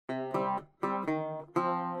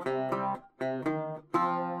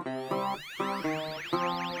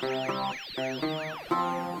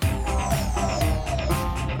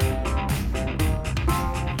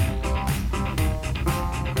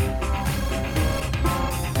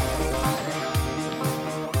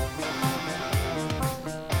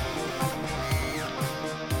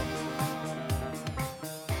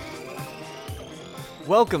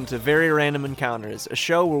Welcome to Very Random Encounters, a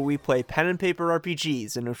show where we play pen and paper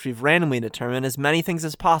RPGs in which we've randomly determined as many things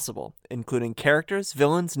as possible, including characters,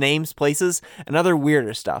 villains, names, places, and other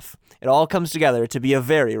weirder stuff. It all comes together to be a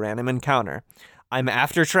very random encounter. I'm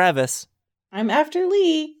after Travis. I'm after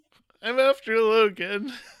Lee. I'm after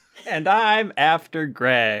Logan. And I'm after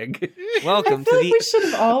Greg. Welcome I feel to like we should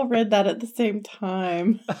have all read that at the same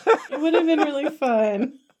time. It would have been really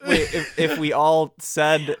fun. Wait, if we all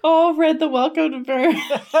said... All read the Welcome to Burn.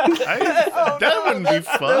 That wouldn't be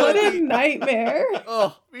What fun. a nightmare.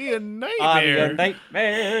 Oh, Be a nightmare. Audio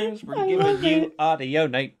nightmares. We're I giving love you it. audio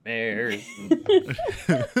nightmares.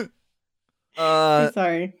 I'm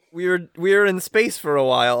sorry. we were in space for a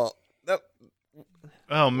while.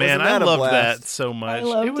 Oh man, Wasn't I that a loved blast? that so much. I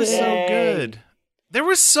loved It was it. so Yay. good. There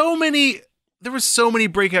were so many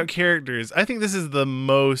breakout characters. I think this is the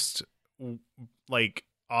most like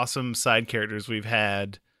awesome side characters we've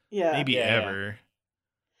had Yeah. maybe Yeah. ever.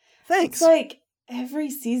 Thanks. It's like every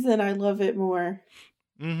season I love it more.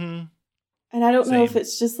 Mm-hmm. And I don't know if Same.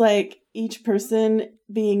 it's just like each person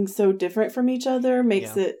being so different from each other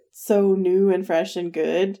makes Yeah. it so new and fresh and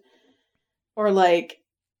good. Or like,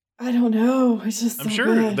 I don't know. It's just I'm so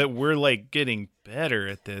sure good. that we're like getting better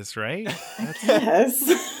at this, right?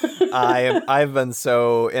 Yes. I've been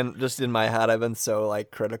so in my head I've been so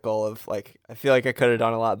like critical of like I feel like I could have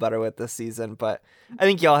done a lot better with this season, but I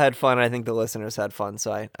think y'all had fun and I think the listeners had fun,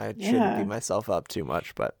 so I shouldn't Yeah. beat myself up too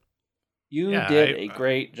much, but You Yeah, did I- a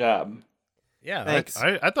great job. Yeah, Thanks.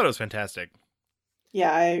 I thought it was fantastic.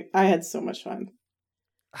 Yeah, I had so much fun.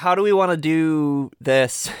 how do we want to do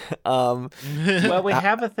this? Well, we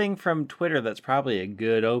have a thing from Twitter that's probably a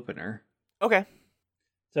good opener. Okay.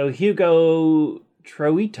 So Hugo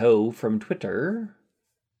Troito from Twitter.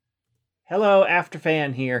 Hello,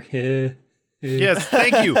 Afterfan here. Yes,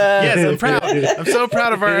 thank you. Yes, I'm proud. I'm so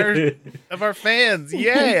proud of our fans.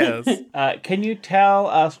 Yes. Can you tell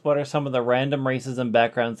us what are some of the random races and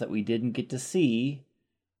backgrounds that we didn't get to see?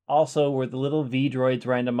 Also, were the little V-droids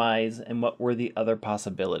randomized, and what were the other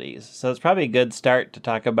possibilities? So it's probably a good start to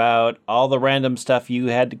talk about all the random stuff you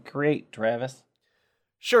had to create, Travis.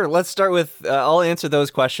 Sure, let's start with I'll answer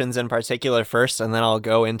those questions in particular first and then I'll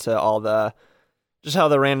go into all the just how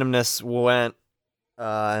the randomness went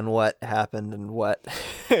and what happened and what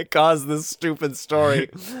caused this stupid story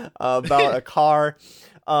about a car.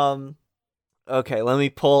 Okay, let me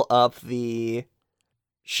pull up the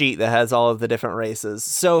sheet that has all of the different races.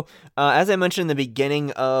 So, as I mentioned in the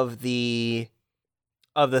beginning of the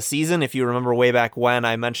season, if you remember way back when,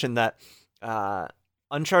 I mentioned that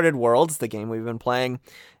Uncharted Worlds, the game we've been playing,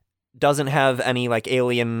 doesn't have any like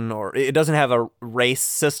alien or it doesn't have a race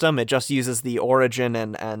system. It just uses the origin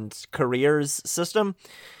and careers system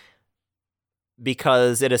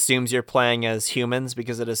because it assumes you're playing as humans,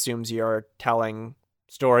 because it assumes you're telling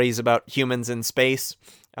stories about humans in space.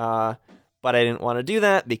 But I didn't want to do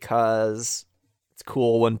that because it's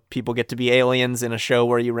cool when people get to be aliens in a show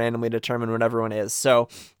where you randomly determine what everyone is. So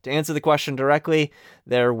to answer the question directly,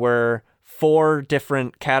 there were 4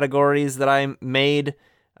 different categories that I made,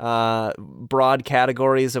 broad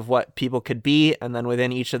categories of what people could be, and then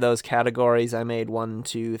within each of those categories I made 1,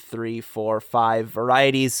 2, 3, 4, 5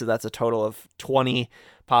 varieties, so that's a total of 20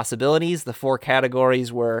 possibilities. The 4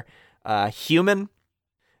 categories were human.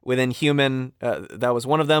 Within human, that was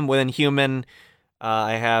one of them. Within human,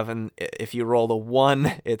 I have, and if you roll a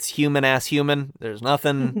 1, it's human-ass human. There's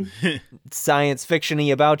nothing science fiction-y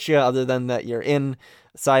about you other than that you're in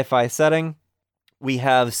a sci-fi setting. We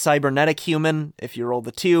have cybernetic human. If you roll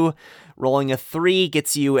the 2, rolling a 3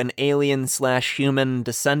 gets you an alien/human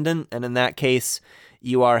descendant, and in that case,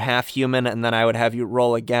 you are half human, and then I would have you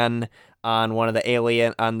roll again on one of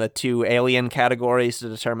the 2 alien categories to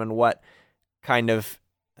determine what kind of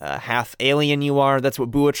half alien you are. That's what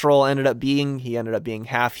Buatrol ended up being. He ended up being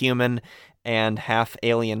half human and half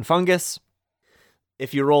alien fungus.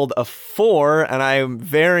 If you rolled a 4, and I'm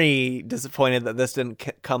very disappointed that this didn't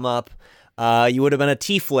come up, you would have been a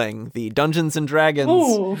tiefling, the Dungeons and Dragons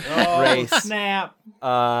Ooh. race. Snap!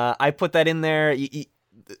 I put that in there.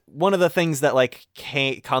 One of the things that like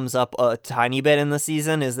comes up a tiny bit in the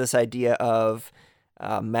season is this idea of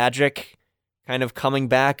magic kind of coming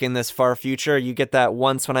back in this far future. You get that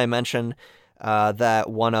once when I mention that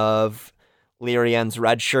one of Lyrian's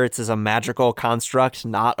red shirts is a magical construct,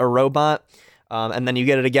 not a robot. And then you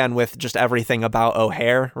get it again with just everything about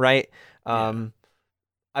O'Hare, right?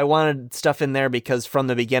 I wanted stuff in there because from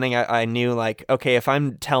the beginning I knew like, okay, if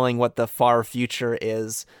I'm telling what the far future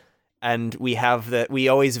is, and we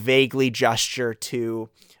always vaguely gesture to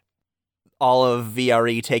all of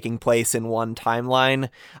VRE taking place in one timeline,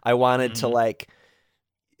 I wanted to like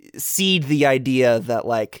seed the idea that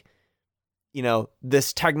like, you know,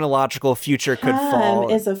 this technological future could fall.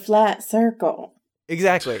 Time is a flat circle.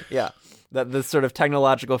 Exactly. Yeah. That this sort of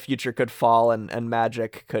technological future could fall and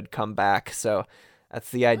magic could come back. So that's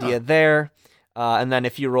the idea there. And then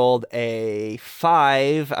if you rolled a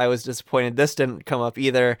 5, I was disappointed this didn't come up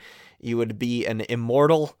either. You would be an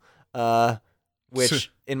immortal,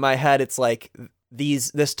 which in my head, it's like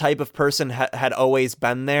this type of person had always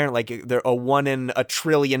been there. Like they're a 1 in a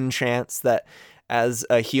trillion chance that as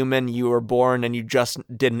a human you were born and you just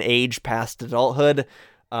didn't age past adulthood.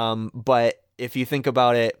 But if you think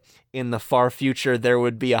about it, in the far future, there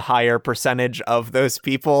would be a higher percentage of those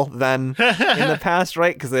people than in the past,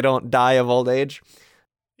 right? Because they don't die of old age.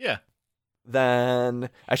 Yeah. Then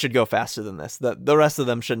I should go faster than this. The rest of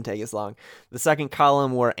them shouldn't take as long. The second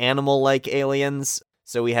column were animal-like aliens.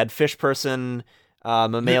 So we had fish person,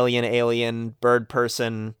 mammalian alien, bird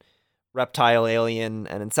person, reptile alien,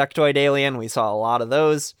 and insectoid alien. We saw a lot of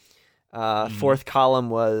those. Fourth column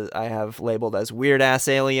was I have labeled as weird ass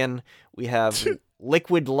alien. We have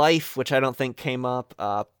liquid life, which I don't think came up.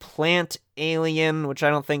 Plant alien, which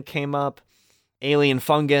I don't think came up. Alien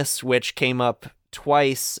fungus, which came up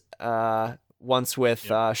twice. Once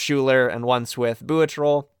with Schuler and once with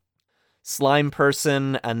Buitrol. Slime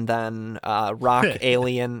person, and then rock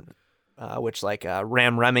alien, which like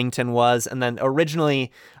Ram Remington was. And then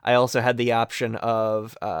originally I also had the option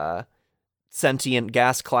of sentient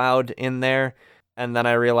gas cloud in there, and then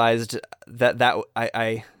I realized that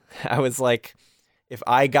I was like, if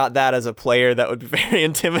I got that as a player, that would be very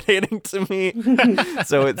intimidating to me.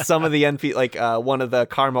 So it's some of the NP, like one of the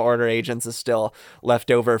Karma Order agents is still left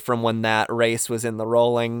over from when that race was in the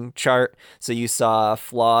rolling chart. So you saw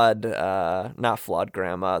not Flawed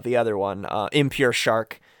Grandma, the other one, Impure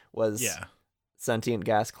Shark was sentient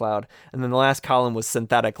gas cloud. And then the last column was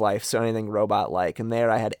synthetic life, so anything robot-like. And there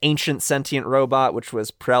I had ancient sentient robot, which was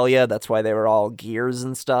Prelia. That's why they were all gears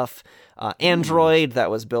and stuff. Android,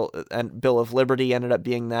 that was Bill of Liberty ended up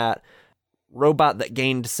being that. Robot that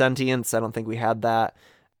gained sentience, I don't think we had that.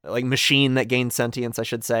 Like machine that gained sentience, I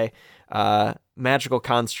should say. Magical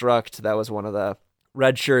construct, that was one of the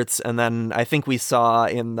red shirts. And then I think we saw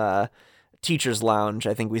in the teacher's lounge,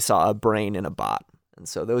 I think we saw a brain in a bot. And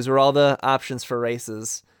so those were all the options for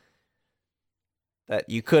races that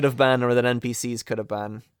you could have been or that NPCs could have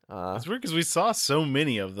been. It's weird because we saw so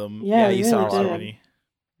many of them. Yeah, you saw a lot of many.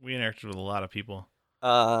 We interacted with a lot of people.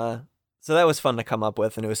 So that was fun to come up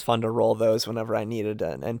with, and it was fun to roll those whenever I needed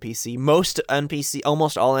an NPC.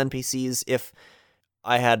 Almost all NPCs, if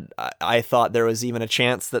I thought there was even a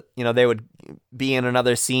chance that, you know, they would be in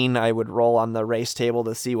another scene, I would roll on the race table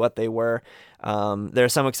to see what they were. There are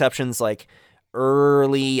some exceptions, like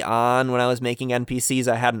early on when I was making NPCs,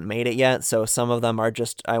 I hadn't made it yet, so some of them are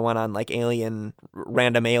just, I went on like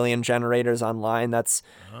random alien generators online. That's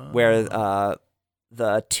where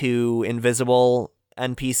the 2 invisible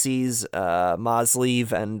NPCs,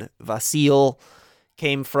 Moslev and Vasil,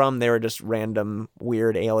 came from. They were just random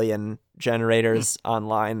weird alien generators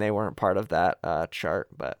online. They weren't part of that chart.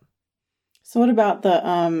 But so what about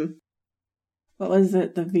the what was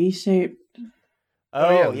it? The V-shaped?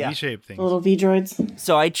 Oh yeah. V-shaped things. The little V-droids.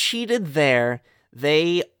 So I cheated there.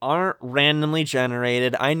 They aren't randomly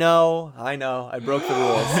generated. I know. I broke the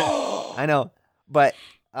rules. I know. But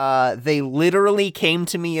they literally came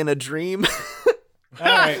to me in a dream. All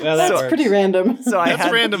right, well, that's pretty random. So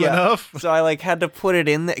that's random enough. So I like had to put it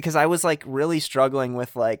in there because I was like really struggling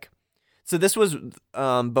with like. So this was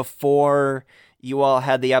before you all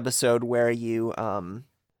had the episode where you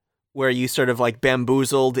sort of like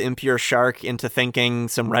bamboozled Impure Shark into thinking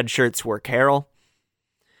some red shirts were Carol.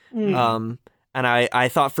 And I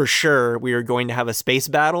thought for sure we were going to have a space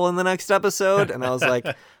battle in the next episode, and I was like,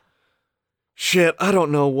 shit, I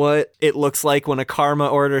don't know what it looks like when a Karma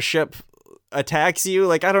Order ship attacks you.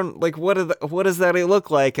 Like, I don't, like, what does that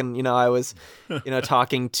look like? And, you know, I was, you know,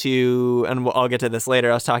 talking to, and I'll get to this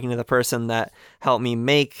later, I was talking to the person that helped me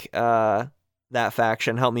make that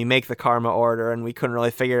faction, helped me make the Karma Order, and we couldn't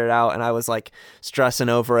really figure it out, and I was, like, stressing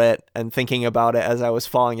over it and thinking about it as I was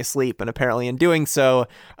falling asleep, and apparently in doing so,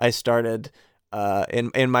 I started,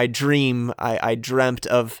 in my dream, I dreamt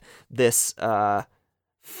of this,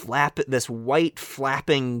 this white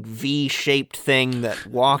flapping V-shaped thing that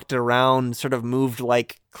walked around, sort of moved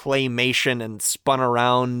like claymation and spun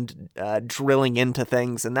around, drilling into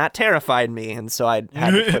things, and that terrified me, and so I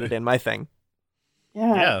had to put it in my thing.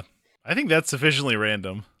 Yeah, I think that's sufficiently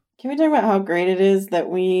random. Can we talk about how great it is that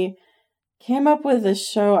we came up with a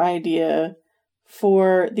show idea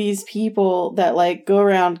for these people that like go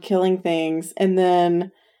around killing things and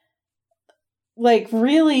then like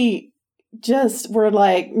really just were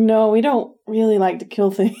like, no, we don't really like to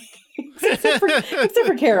kill things. except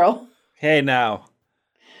for Carol. Hey, now.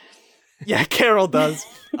 Yeah, Carol does.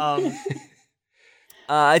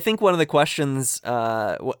 I think one of the questions,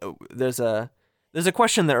 there's a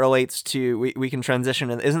question that relates to, we can transition.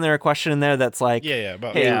 Isn't there a question in there that's like,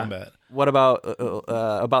 about hey, combat. What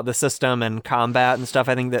about the system and combat and stuff?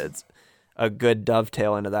 I think that's a good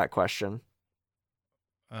dovetail into that question.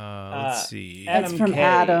 Let's see. That's from K.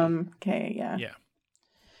 Adam K. Yeah. Yeah.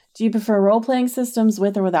 Do you prefer role-playing systems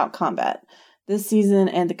with or without combat? This season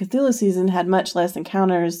and the Cthulhu season had much less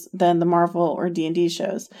encounters than the Marvel or D&D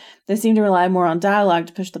shows. They seemed to rely more on dialogue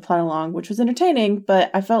to push the plot along, which was entertaining,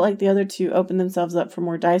 but I felt like the other two opened themselves up for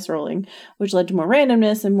more dice rolling, which led to more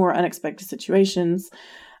randomness and more unexpected situations,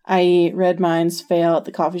 i.e. Red Minds, Fail at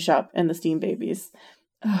the Coffee Shop, and the Steam Babies.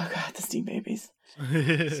 Oh god, the Steam Babies.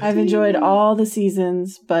 I've enjoyed all the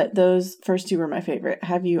seasons, but those first two were my favorite.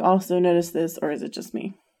 Have you also noticed this, or is it just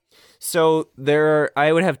me? So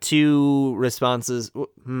I would have three responses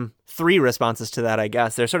to that, I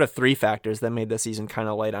guess. There's sort of three factors that made this season kind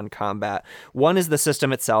of light on combat. One is the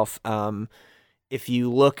system itself. If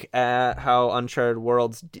you look at how Uncharted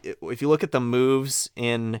Worlds, if you look at the moves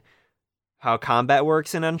in how combat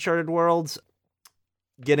works in Uncharted Worlds,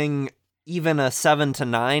 getting even a 7 to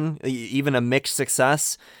 9, even a mixed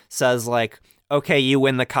success, says like, okay, you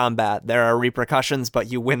win the combat. There are repercussions, but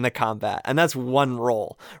you win the combat. And that's one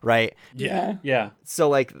roll, right? Yeah. So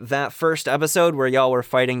like that first episode where y'all were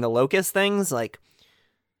fighting the locust things, like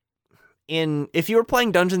if you were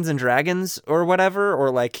playing Dungeons and Dragons or whatever, or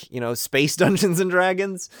like, space Dungeons and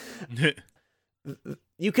Dragons,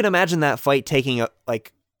 you can imagine that fight taking a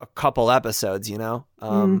couple episodes,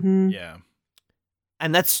 Yeah.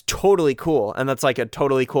 And that's totally cool. And that's like a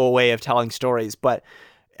totally cool way of telling stories. But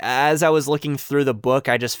as I was looking through the book,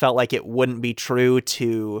 I just felt like it wouldn't be true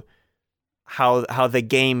to how the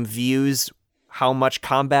game views how much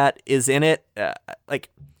combat is in it. I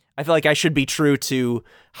feel like I should be true to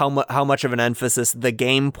how much of an emphasis the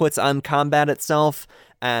game puts on combat itself,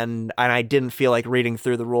 and I didn't feel like reading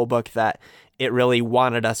through the rule book that it really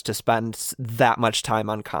wanted us to spend that much time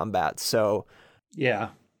on combat. So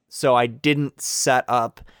I didn't set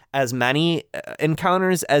up as many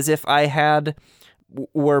encounters as if I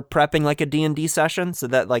were prepping like a D&D session. So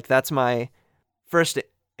that's my first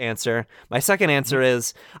answer. My second answer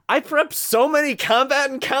is I prepped so many combat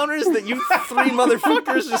encounters that you three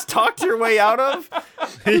motherfuckers just talked your way out of.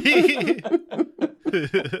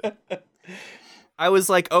 I was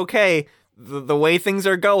like, okay, the way things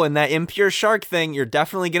are going, that impure shark thing, you're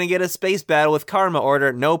definitely going to get a space battle with Karma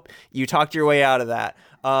Order. Nope, you talked your way out of that.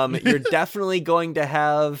 You're definitely going to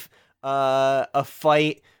have a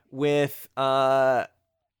fight with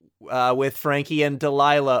Frankie and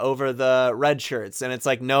Delilah over the red shirts, and it's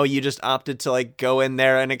like, no, you just opted to like go in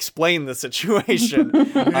there and explain the situation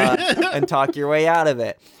and talk your way out of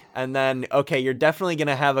it. And then, okay, you're definitely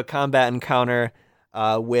gonna have a combat encounter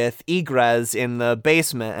with Egrez in the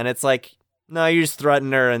basement, and it's like, no, you just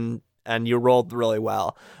threatened her and you rolled really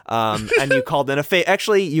well. And you called in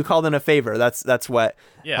a you called in a favor. That's what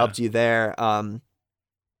helped you there. And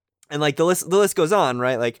like the list goes on,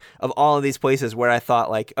 right? Like of all of these places where I thought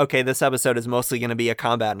like, okay, this episode is mostly going to be a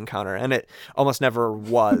combat encounter, and it almost never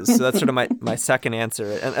was. So that's sort of my second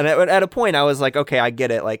answer. And at a point I was like, okay, I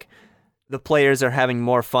get it. Like the players are having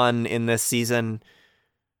more fun in this season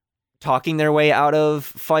talking their way out of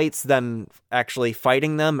fights than actually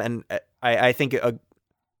fighting them. And I think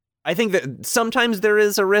that sometimes there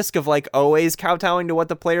is a risk of like always kowtowing to what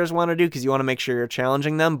the players want to do, because you want to make sure you're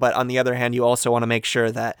challenging them. But on the other hand, you also want to make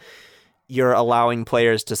sure that you're allowing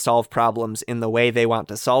players to solve problems in the way they want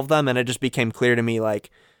to solve them. And it just became clear to me like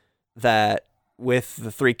that with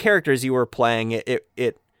the three characters you were playing,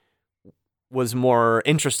 it was more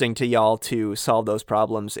interesting to y'all to solve those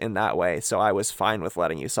problems in that way. So I was fine with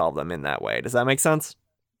letting you solve them in that way. Does that make sense?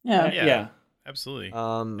 Yeah. Absolutely.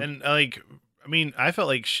 And like, I mean, I felt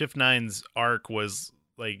like Shift 9's arc was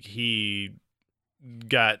like he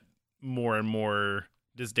got more and more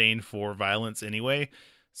disdain for violence anyway.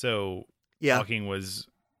 So talking was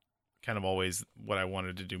kind of always what I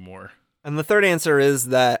wanted to do more. And the third answer is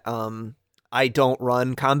that I don't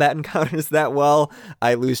run combat encounters that well.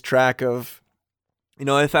 I lose track of,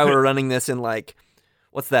 if I were running this in like,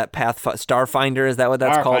 what's that, Starfinder? Is that what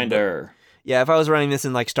that's called? Starfinder. Yeah, if I was running this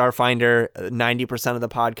in like Starfinder, 90% of the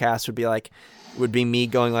podcast would be me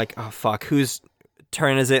going like, oh fuck, whose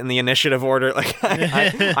turn is it in the initiative order? Like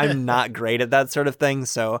I'm not great at that sort of thing,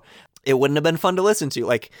 so it wouldn't have been fun to listen to.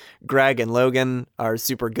 Like Greg and Logan are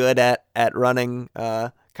super good at running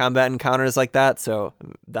combat encounters like that, so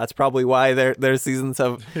that's probably why their seasons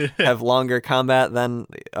have longer combat than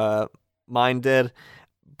mine did.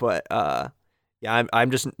 But yeah, I'm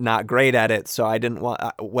just not great at it, so I didn't want,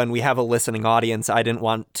 when we have a listening audience, I didn't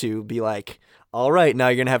want to be like, all right, now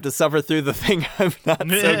you're gonna have to suffer through the thing I'm not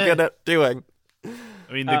so good at doing.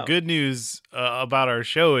 I mean, the good news about our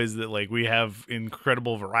show is that like we have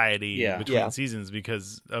incredible variety between seasons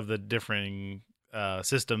because of the differing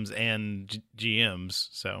systems and GMs.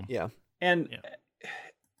 So yeah, and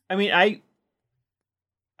I mean, I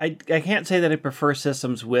can't say that I prefer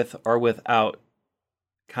systems with or without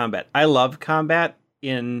combat. I love combat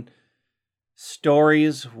in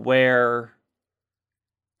stories where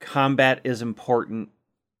combat is important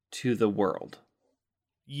to the world.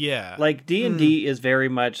 Yeah. Like D&D is very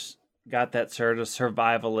much got that sort of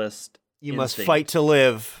survivalist you instinct. must fight to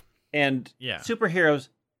live. And superheroes,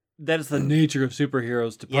 that is the nature of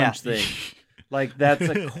superheroes to punch things. Like that's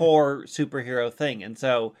a core superhero thing. And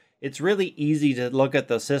so it's really easy to look at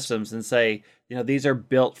those systems and say, you know, these are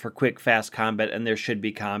built for quick, fast combat and there should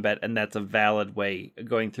be combat, and that's a valid way of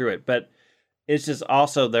going through it. But it's just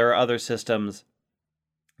also there are other systems,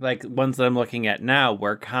 like ones that I'm looking at now,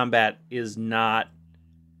 where combat is not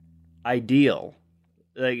ideal.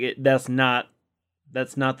 Like that's not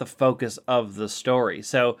the focus of the story.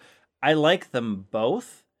 So I like them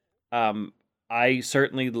both. I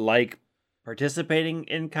certainly like participating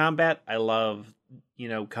in combat. I love, you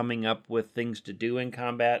know, coming up with things to do in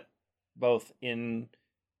combat, both in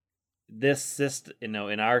this system, you know,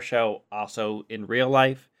 in our show, also in real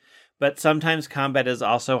life. But sometimes combat is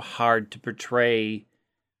also hard to portray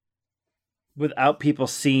without people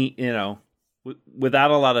seeing, you know,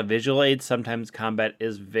 without a lot of visual aids. Sometimes combat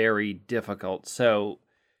is very difficult. So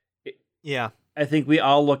I think we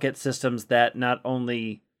all look at systems that not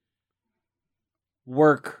only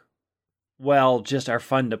work well, just are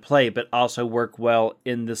fun to play, but also work well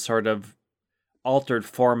in this sort of altered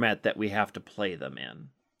format that we have to play them in.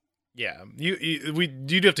 Yeah, you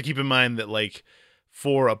do have to keep in mind that, like,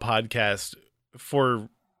 for a podcast, for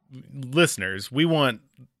listeners, we want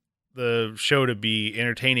the show to be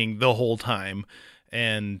entertaining the whole time,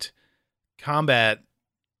 and combat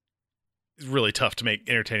is really tough to make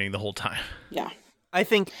entertaining the whole time. Yeah, I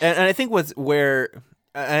think, and I think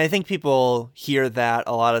I think people hear that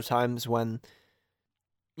a lot of times when,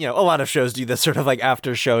 you know, a lot of shows do this sort of like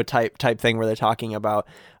after show type thing where they're talking about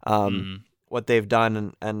what they've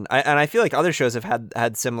done, and I feel like other shows have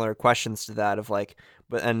had similar questions to that of like,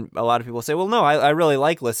 and a lot of people say, well, no, I really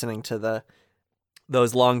like listening to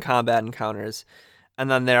those long combat encounters,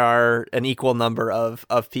 and then there are an equal number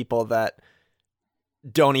of people that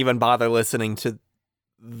don't even bother listening to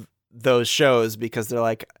those shows because they're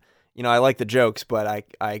like, you know, I like the jokes, but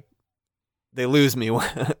they lose me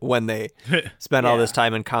when they spend all this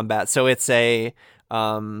time in combat. So it's a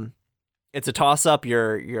toss up.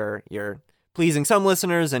 You're pleasing some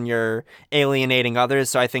listeners and you're alienating others.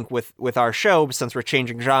 So I think with our show, since we're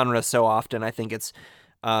changing genres so often, I think it's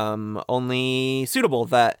only suitable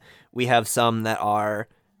that we have some that are,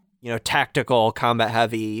 you know, tactical, combat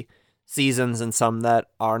heavy seasons and some that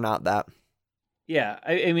are not that. Yeah,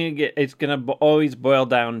 I mean, it's going to always boil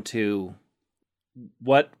down to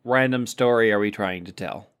what random story are we trying to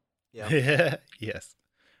tell? Yeah. Yes.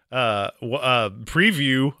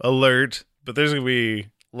 Preview alert, but there's going to be,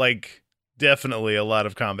 like, definitely a lot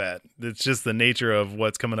of combat. It's just the nature of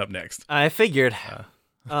what's coming up next. I figured.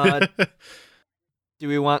 Do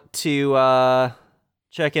we want to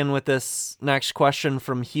check in with this next question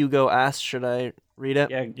from Hugo asked? Should I read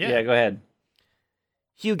it? Yeah, go ahead.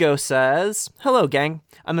 Hugo says, hello, gang.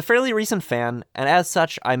 I'm a fairly recent fan, and as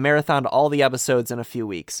such, I marathoned all the episodes in a few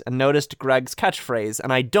weeks and noticed Greg's catchphrase,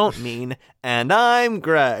 and I don't mean, and I'm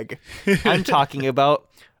Greg. I'm talking about,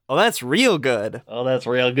 oh, that's real good. Oh, that's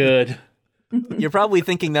real good. You're probably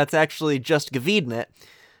thinking that's actually just Gvidnit.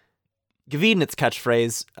 Gvidnit's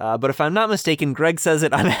catchphrase, but if I'm not mistaken, Greg says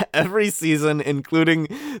it on every season, including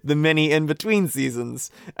the many in-between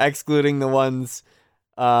seasons, excluding the ones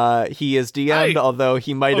he is DM'd, although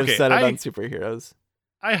he might have said it on Superheroes.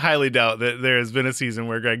 I highly doubt that there has been a season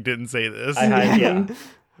where Greg didn't say this.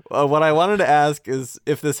 What I wanted to ask is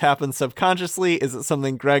if this happens subconsciously, is it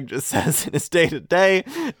something Greg just says in his day-to-day?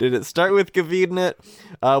 Did it start with Gvidnit?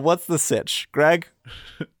 What's the sitch? Greg?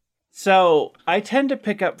 So, I tend to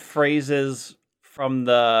pick up phrases from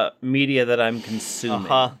the media that I'm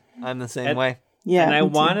consuming. I'm the same way. Yeah. And I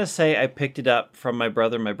want to say I picked it up from My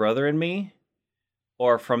Brother and Me,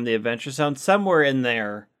 or from the Adventure Zone, somewhere in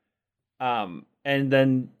there, and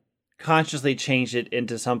then consciously changed it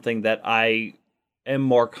into something that I am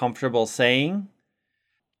more comfortable saying.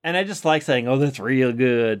 And I just like saying, "Oh, that's real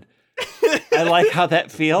good." I like how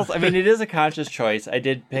that feels. I mean, it is a conscious choice. I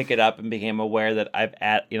did pick it up and became aware that I've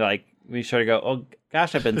like we sort of go, "Oh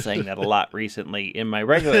gosh, I've been saying that a lot recently in my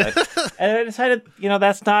regular life," and I decided,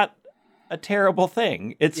 that's not a terrible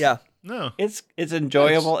thing. It's it's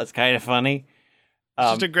enjoyable. It's kind of funny.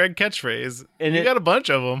 It's just a Greg catchphrase, and you got a bunch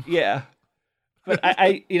of them. Yeah, but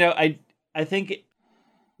I think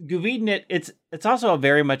Guvidnit. It's also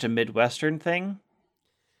very much a Midwestern thing.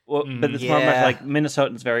 Well, but it's more much like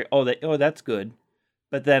Minnesotans. Very that's good,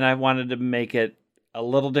 but then I wanted to make it a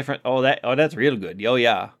little different. That's real good. Oh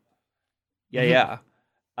yeah.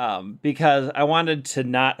 Because I wanted to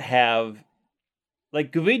not have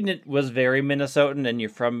like Guvidnit was very Minnesotan, and you're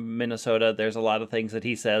from Minnesota. There's a lot of things that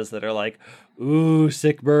he says that are like, "Ooh,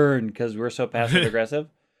 sick burn," because we're so passive aggressive.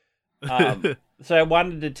 So I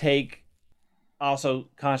wanted to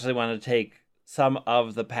consciously wanted to take some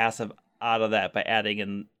of the passive out of that by adding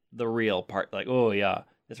in the real part, like, "Oh yeah,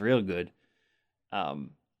 it's real good."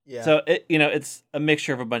 So it's a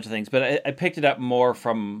mixture of a bunch of things, but I picked it up more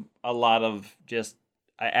from a lot of just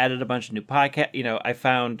I added a bunch of new podcasts. I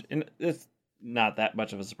found, and it's not that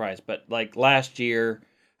much of a surprise, but like last year,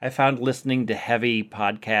 I found listening to heavy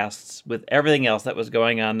podcasts with everything else that was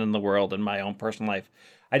going on in the world and my own personal life.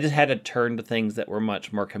 I just had to turn to things that were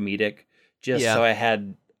much more comedic, just so I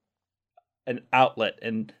had an outlet,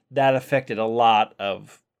 and that affected a lot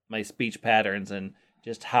of my speech patterns and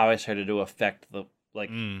just how I started to affect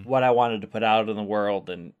what I wanted to put out in the world,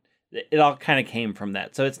 and it all kind of came from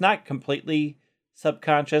that. So it's not completely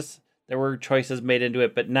subconscious. There were choices made into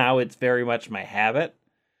it, but now it's very much my habit.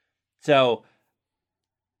 So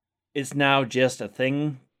it's now just a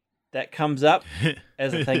thing that comes up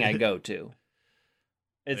as a thing I go to.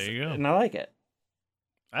 There you go. And I like it.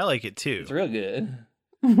 I like it too. It's real good.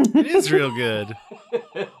 It is real good.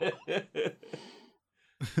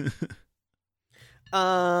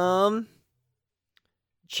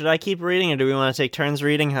 Should I keep reading, or do we want to take turns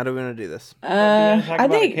reading? How do we want to do this? I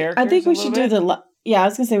think we should do I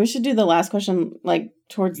was gonna say we should do the last question like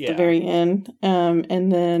towards the very end,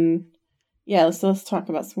 and then let's talk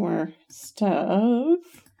about some more stuff.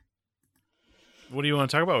 What do you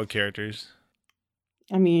want to talk about with characters?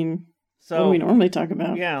 I mean, what do we normally talk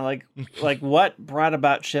about? Yeah, like what brought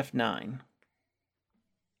about Shift 9?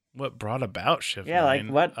 What brought about Shift 9? Yeah, like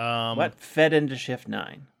what fed into Shift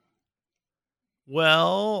 9?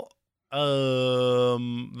 Well, the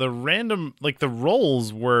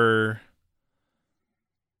roles were,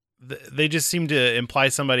 they just seemed to imply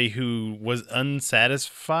somebody who was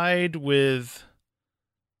unsatisfied with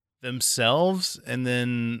themselves and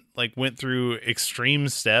then like went through extreme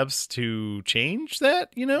steps to change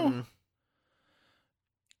that,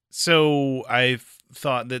 So I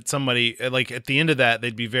thought that somebody like at the end of that,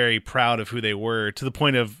 they'd be very proud of who they were, to the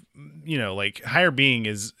point of, like Higher Being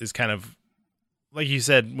is kind of, like you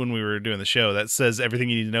said when we were doing the show, that says everything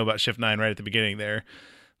you need to know about Shift 9 right at the beginning there,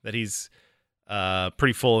 that he's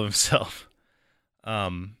pretty full of himself.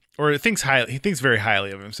 Or he thinks very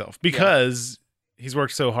highly of himself because he's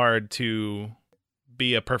worked so hard to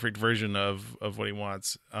be a perfect version of what he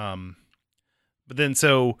wants. But then,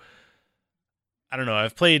 so I don't know,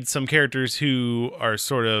 I've played some characters who are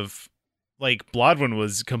sort of like Blodwyn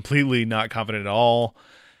was completely not confident at all.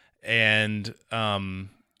 And Baron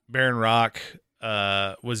Rock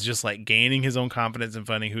was just like gaining his own confidence and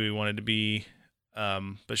finding who he wanted to be.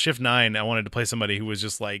 But Shift 9, I wanted to play somebody who was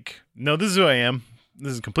just like, no, this is who I am.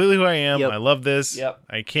 This is completely who I am. Yep. I love this. Yep.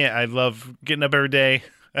 I love getting up every day.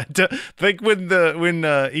 Like when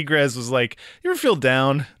Egrez was like, "You ever feel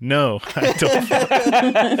down?" No, I don't.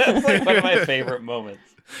 That's like one of my favorite moments.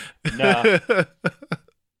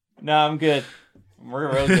 No, I'm good.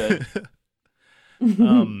 We're real good.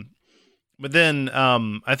 But then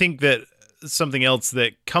I think that something else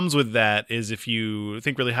that comes with that is if you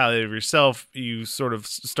think really highly of yourself, you sort of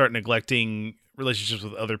start neglecting relationships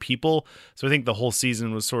with other people. So I think the whole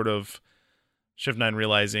season was sort of Shift 9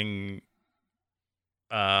 realizing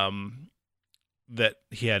that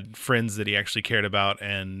he had friends that he actually cared about,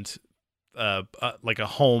 and like a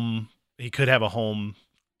home, he could have a home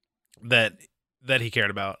that he cared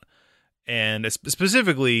about. And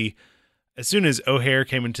specifically, as soon as O'Hare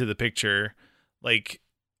came into the picture, like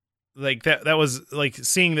that was like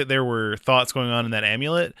seeing that there were thoughts going on in that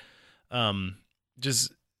amulet.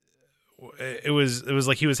 Just it was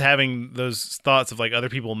like he was having those thoughts of like other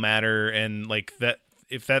people matter, and like that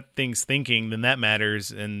if that thing's thinking, then that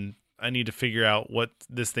matters, and I need to figure out what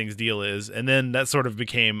this thing's deal is. And then that sort of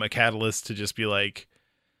became a catalyst to just be like,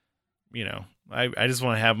 I just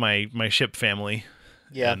want to have my ship family,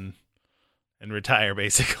 and retire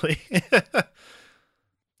basically.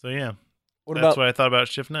 So yeah, What that's what I thought about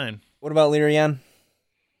Shift 9. What about Lyrian?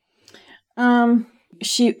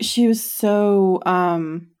 She was so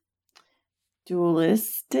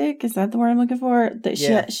dualistic. Is that the word I'm looking for? That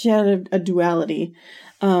she had a duality,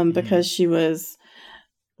 because she was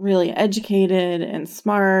really educated and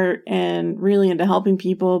smart and really into helping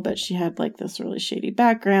people, but she had like this really shady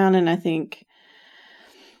background. And I think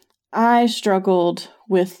I struggled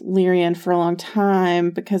with Lyrian for a long time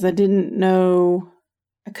because I couldn't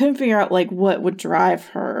figure out like what would drive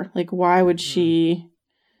her. Like, why would she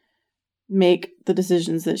make the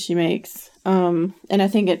decisions that she makes? And I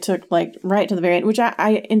think it took like right to the very end, which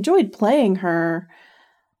I enjoyed playing her,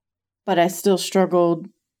 but I still struggled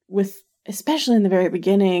with, especially in the very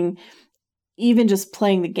beginning, even just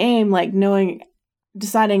playing the game, like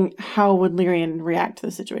deciding how would Lyrian react to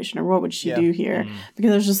the situation, or what would she do here?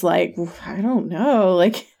 Because I was just like, I don't know.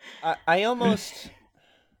 Like, I almost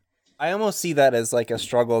see that as like a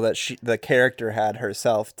struggle that the character had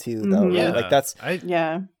herself too, though. Right? Yeah, Like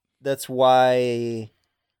that's why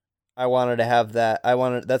I wanted to have that.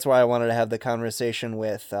 That's why I wanted to have the conversation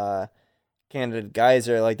with Candid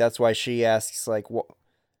Geyser. Like, that's why she asks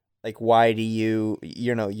why do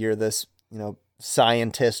you're this,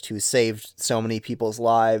 scientist who saved so many people's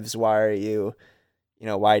lives. Why do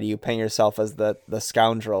you paint yourself as the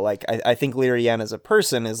scoundrel? Like, I think Lyrian as a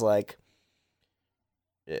person is like,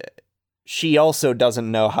 she also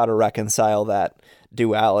doesn't know how to reconcile that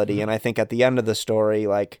duality. And I think at the end of the story,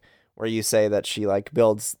 like where you say that she like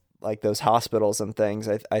builds like those hospitals and things,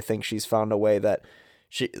 I think she's found a way that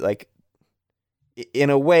she, like, in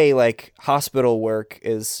a way, like hospital work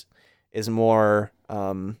is more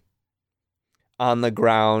on the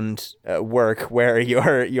ground work, where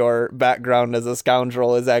your background as a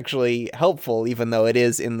scoundrel is actually helpful, even though it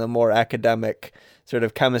is in the more academic sort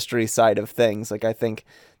of chemistry side of things. Like, I think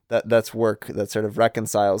that's work that sort of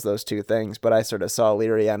reconciles those two things. But I sort of saw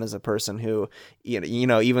Lyrian as a person who,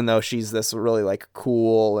 even though she's this really like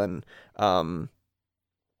cool and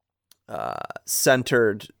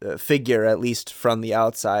centered figure, at least from the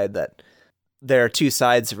outside, that there are two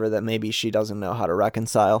sides of her that maybe she doesn't know how to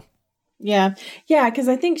reconcile. Yeah, because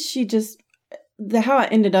I think she just, how I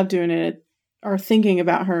ended up doing it, or thinking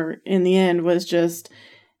about her in the end, was just,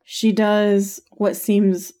 she does what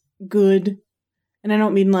seems good. And I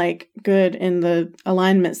don't mean like good in the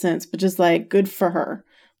alignment sense, but just like good for her.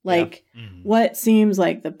 Like what seems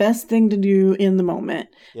like the best thing to do in the moment,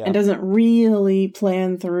 and doesn't really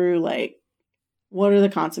plan through like, what are the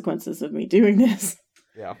consequences of me doing this?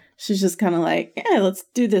 Yeah. She's just kind of like, yeah, let's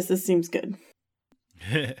do this. This seems good.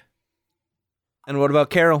 And what about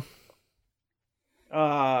Carol?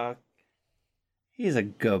 He's a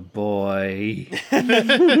good boy.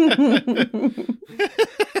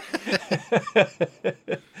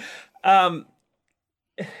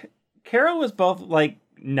 Carol was both like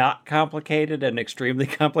not complicated and extremely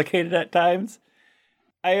complicated at times.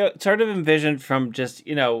 I sort of envisioned from just,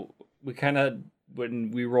 we kind of,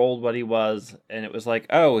 when we rolled what he was, and it was like,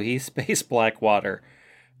 oh, he's Space Blackwater.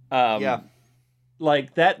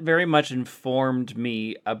 Like, that very much informed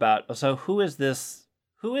me about, so who is this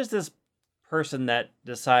person that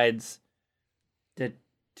decides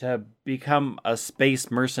to become a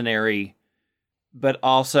space mercenary, but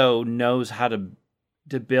also knows how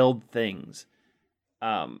to build things.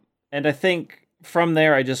 And I think from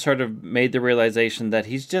there, I just sort of made the realization that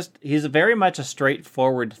he's very much a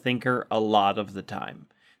straightforward thinker a lot of the time.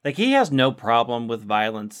 Like, he has no problem with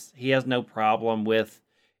violence. He has no problem with,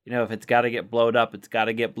 if it's got to get blowed up, it's got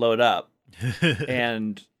to get blowed up.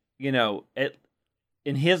 And,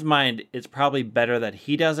 in his mind, it's probably better that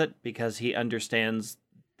he does it because he understands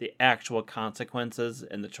the actual consequences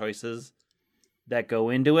and the choices that go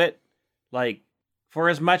into it. Like, for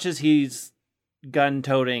as much as he's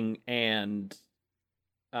gun-toting and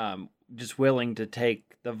just willing to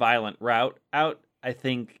take the violent route out, I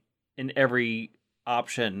think in every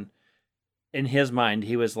option, in his mind,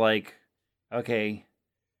 he was like, okay,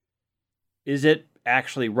 is it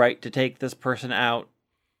actually right to take this person out?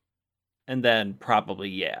 And then probably,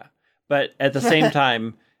 yeah. But at the same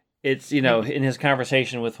time, it's, in his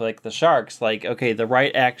conversation with like the sharks, like, okay, the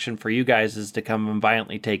right action for you guys is to come and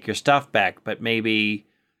violently take your stuff back, but maybe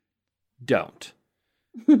don't.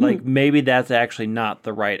 Like, maybe that's actually not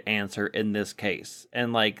the right answer in this case.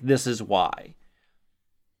 And like, this is why.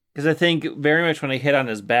 Because I think very much when I hit on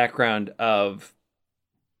his background of,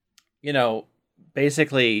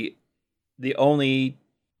 basically the only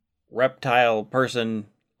reptile person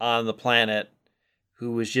on the planet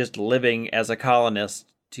who was just living as a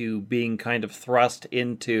colonist to being kind of thrust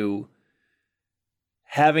into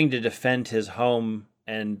having to defend his home,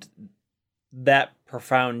 and that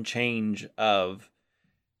profound change of,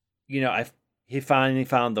 he finally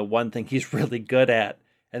found the one thing he's really good at,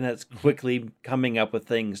 and that's quickly coming up with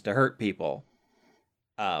things to hurt people.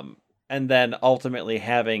 And then ultimately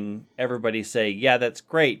having everybody say, yeah, that's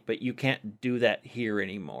great, but you can't do that here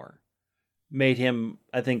anymore. Made him,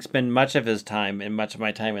 I think, spend much of his time and much of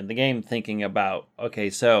my time in the game thinking about, okay,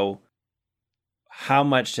 so how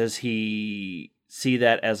much does he see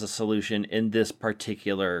that as a solution in this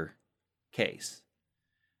particular case?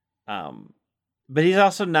 But he's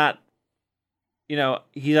also not,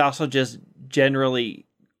 he's also just generally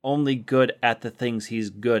only good at the things he's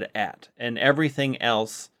good at. And everything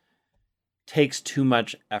else takes too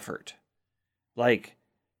much effort. Like,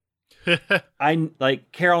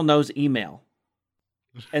 Carol knows email,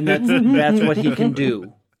 and that's what he can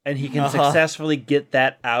do, and he can successfully get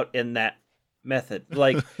that out in that method.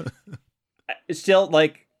 Like, it's still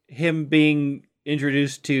like him being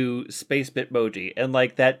introduced to Space Bitmoji, and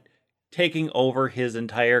like that taking over his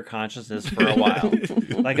entire consciousness for a while.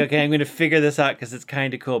 Like, okay, I'm going to figure this out because it's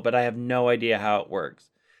kind of cool, but I have no idea how it works.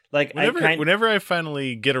 Like, whenever I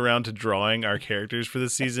finally get around to drawing our characters for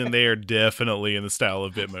this season, they are definitely in the style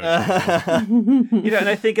of Bitmoji. And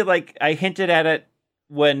I think I hinted at it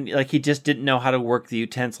when he just didn't know how to work the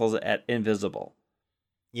utensils at Invisible.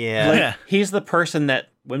 Yeah. He's the person that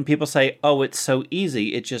when people say, "Oh, it's so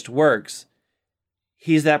easy, it just works,"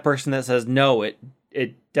 he's that person that says, "No, it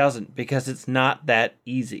doesn't, because it's not that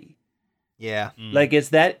easy." Yeah. Like, it's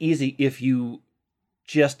that easy if you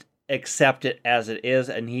just accept it as it is,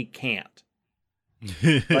 and he can't.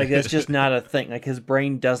 Like, that's just not a thing. Like, his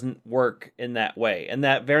brain doesn't work in that way, and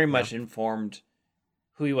that very much informed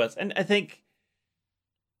who he was. And I think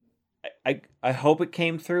I hope it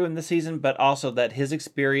came through in the season, but also that his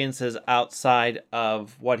experiences outside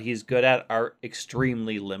of what he's good at are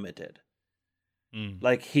extremely limited.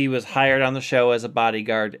 Like, he was hired on the show as a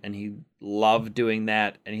bodyguard, and he loved doing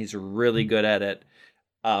that, and he's really good at it.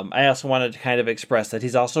 I also wanted to kind of express that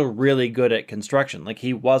he's also really good at construction. Like,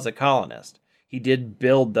 he was a colonist. He did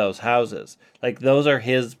build those houses. Like, those are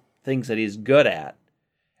his things that he's good at.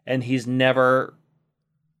 And he's never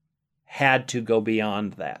had to go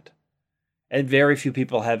beyond that. And very few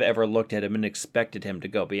people have ever looked at him and expected him to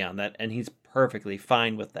go beyond that. And he's perfectly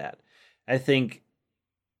fine with that. I think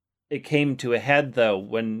it came to a head, though,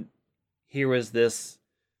 when here was this...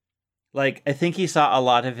 Like, I think he saw a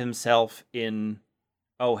lot of himself in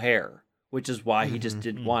O'Hare, which is why he just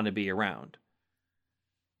didn't want to be around.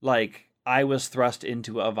 Like, I was thrust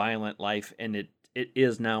into a violent life, and it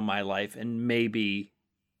is now my life, and maybe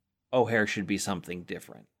O'Hare should be something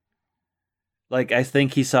different. Like, I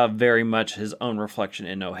think he saw very much his own reflection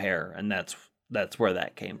in O'Hare, and that's where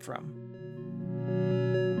that came from.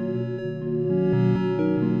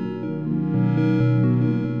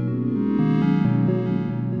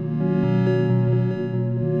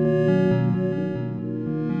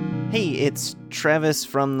 Hey, it's Travis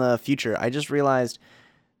from the future. I just realized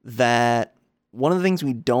that one of the things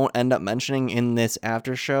we don't end up mentioning in this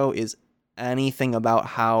after show is anything about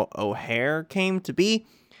how O'Hare came to be.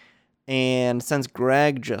 And since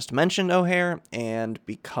Greg just mentioned O'Hare, and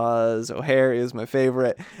because O'Hare is my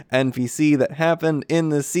favorite NPC that happened in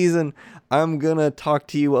this season, I'm gonna talk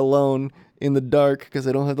to you alone in the dark, because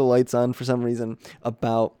I don't have the lights on for some reason,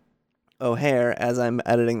 about O'Hare as I'm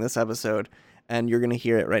editing this episode. And you're going to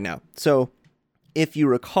hear it right now. So, if you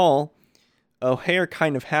recall, O'Hare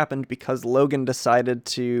kind of happened because Logan decided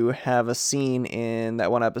to have a scene in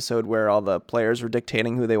that one episode where all the players were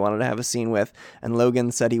dictating who they wanted to have a scene with, and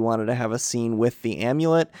Logan said he wanted to have a scene with the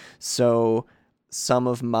amulet. So, some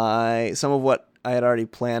of what I had already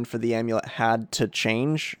planned for the amulet had to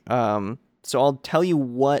change. So I'll tell you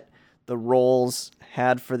what the roles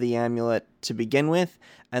had for the amulet to begin with,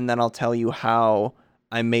 and then I'll tell you how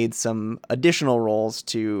I made some additional roles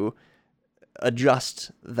to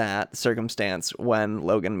adjust that circumstance when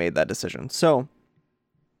Logan made that decision. So,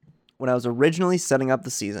 when I was originally setting up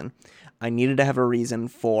the season, I needed to have a reason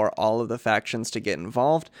for all of the factions to get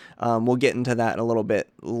involved. We'll get into that a little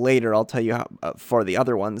bit later. I'll tell you how for the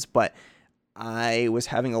other ones, but I was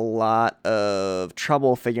having a lot of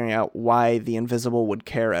trouble figuring out why the Invisible would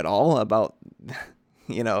care at all about,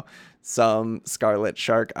 some Scarlet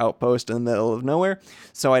Shark outpost in the middle of nowhere.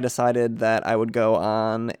 So I decided that I would go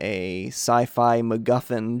on a sci-fi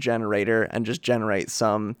MacGuffin generator and just generate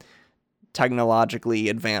some technologically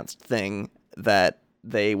advanced thing that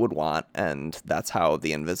they would want, and that's how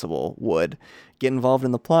the Invisible would get involved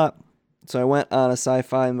in the plot. So I went on a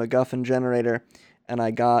sci-fi MacGuffin generator, and I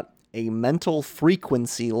got a mental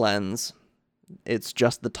frequency lens. it's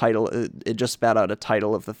just the title. It just spat out a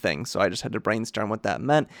title of the thing. So I just had to brainstorm what that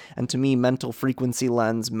meant. And to me, mental frequency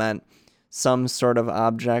lens meant some sort of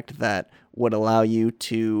object that would allow you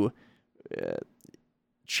to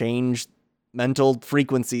change mental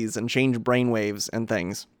frequencies and change brainwaves and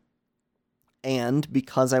things. And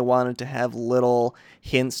because I wanted to have little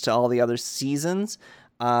hints to all the other seasons,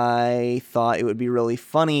 I thought it would be really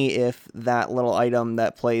funny if that little item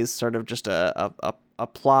that plays sort of just a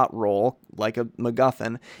plot role, like a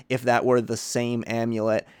MacGuffin, if that were the same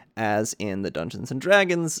amulet as in the Dungeons and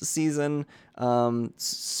Dragons season,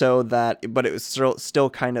 so that, but it was still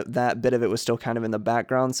kind of, that bit of it was still kind of in the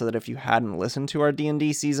background, so that if you hadn't listened to our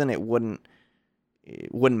D&D season, it wouldn't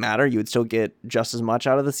matter. You would still get just as much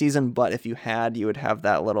out of the season, but if you had, you would have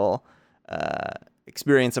that little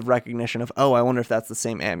experience of recognition of, oh, I wonder if that's the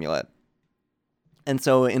same amulet. And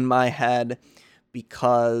so in my head,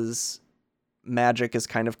 because magic is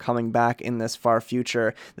kind of coming back in this far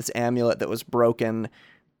future, this amulet that was broken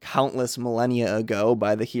countless millennia ago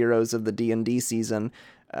by the heroes of the D&D season,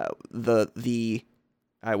 the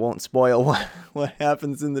I won't spoil what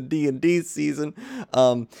happens in the D&D season,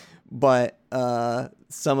 but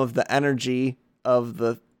some of the energy of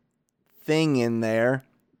the thing in there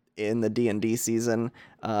in the D&D season,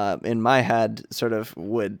 in my head, sort of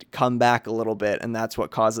would come back a little bit, and that's what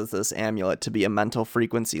causes this amulet to be a mental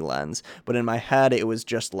frequency lens. But in my head, it was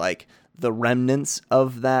just like the remnants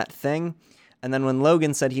of that thing. And then when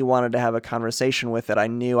Logan said he wanted to have a conversation with it, I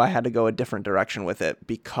knew I had to go a different direction with it,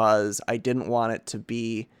 because I didn't want it to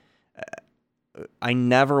be... I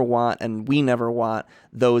never want, and we never want,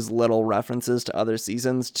 those little references to other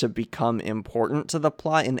seasons to become important to the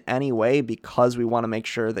plot in any way, because we want to make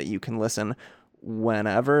sure that you can listen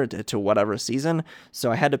whenever to whatever season.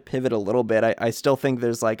 So I had to pivot a little bit. I still think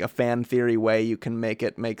there's like a fan theory way you can make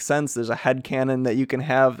it make sense. There's a headcanon that you can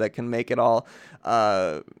have that can make it all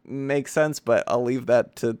make sense, but I'll leave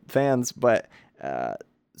that to fans. But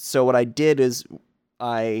so what I did is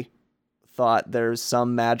I thought there's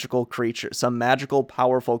some magical creature, some magical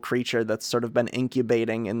powerful creature that's sort of been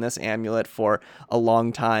incubating in this amulet for a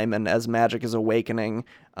long time, and as magic is awakening,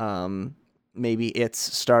 maybe it's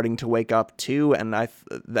starting to wake up too. And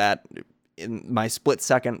that in my split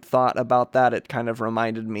second thought about that, it kind of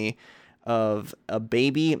reminded me of a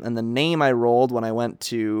baby. And the name I rolled when I went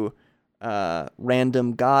to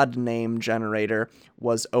random god name generator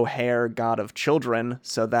was O'Hare, God of Children.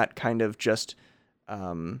 So that kind of just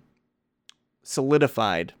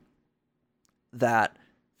solidified that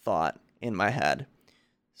thought in my head.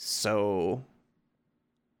 So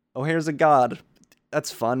O'Hare's a god.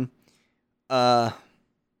 That's fun.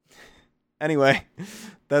 Anyway,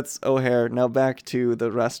 that's O'Hare. Now back to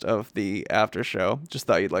the rest of the after show. Just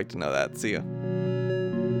thought you'd like to know that. See ya.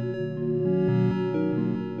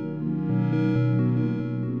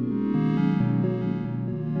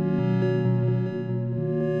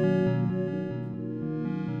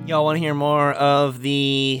 Y'all want to hear more of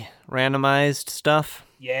the randomized stuff?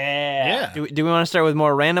 Yeah. Do we want to start with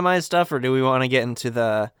more randomized stuff, or do we want to get into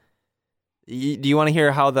the... Do you want to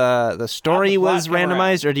hear how the story was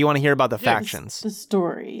randomized, or do you want to hear about the factions? The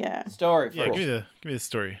story, yeah. Story first. Yeah, give me the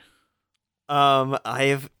story.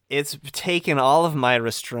 It's taken all of my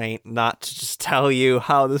restraint not to just tell you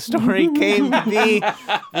how the story came to be,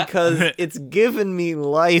 because it's given me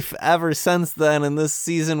life ever since then, and this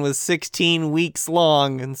season was 16 weeks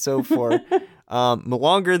long, and so for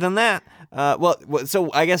longer than that. So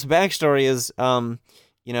I guess backstory is,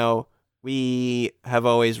 we have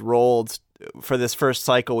always rolled, for this first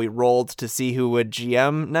cycle, we rolled to see who would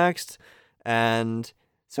GM next, and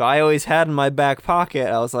so I always had in my back pocket,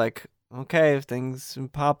 I was like, okay, if things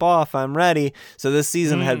pop off, I'm ready. So this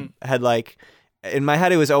season had like, in my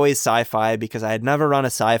head, it was always sci-fi, because I had never run a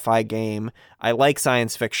sci-fi game. I like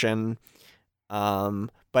science fiction,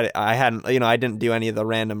 but I hadn't, I didn't do any of the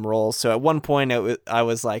random rolls. So at one point, I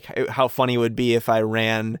was like, how funny it would be if I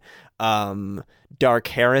ran Dark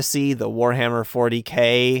Heresy, the Warhammer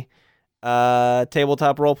 40K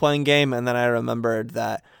tabletop role-playing game, and then I remembered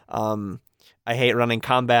that I hate running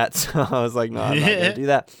combat, so I was like, no, I'm not going to do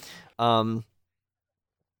that. And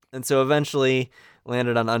so eventually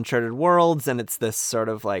landed on Uncharted Worlds, and it's this sort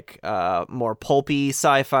of like more pulpy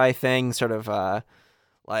sci-fi thing, sort of I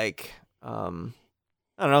don't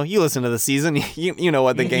know, you listen to the season, you know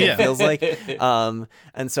what the game feels like. And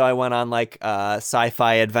so I went on like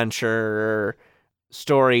sci-fi adventure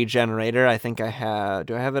story generator. I think do I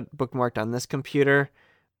have it bookmarked on this computer?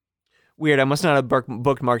 Weird, I must not have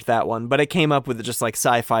bookmarked that one, but it came up with just like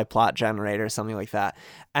sci-fi plot generator, something like that.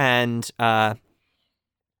 And the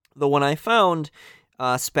one I found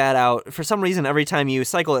spat out, for some reason, every time you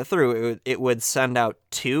cycle it through, it would send out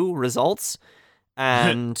 2 results.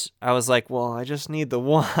 And I was like, well, I just need the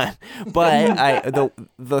 1. But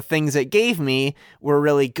the things it gave me were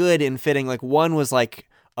really good in fitting. Like, one was like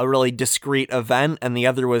a really discrete event, and the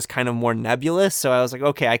other was kind of more nebulous. So I was like,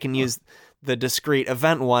 okay, I can use the discrete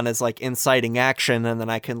event one as like inciting action, and then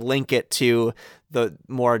I can link it to the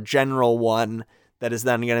more general one that is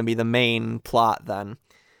then going to be the main plot then.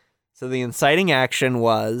 So the inciting action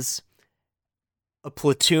was a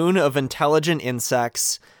platoon of intelligent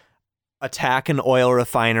insects attack an oil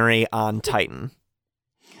refinery on Titan.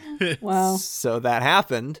 Wow. So that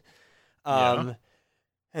happened. And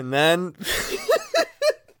then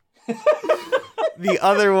the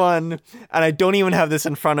other one, and I don't even have this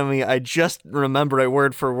in front of me, I just remember it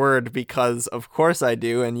word for word because of course I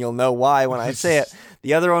do, and you'll know why when I say it.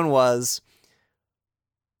 The other one was,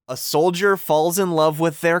 a soldier falls in love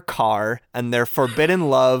with their car, and their forbidden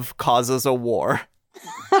love causes a war.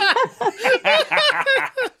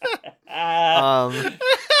 And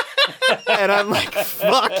I'm like,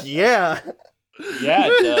 fuck yeah. Yeah,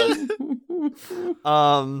 it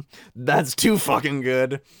does. That's too fucking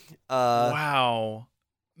good. Wow.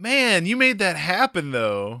 Man, you made that happen,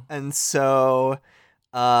 though. And so,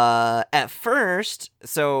 at first,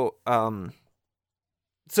 so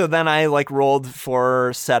then I like rolled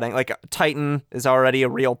for setting. Like, Titan is already a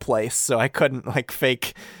real place, so I couldn't like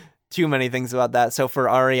fake too many things about that. So for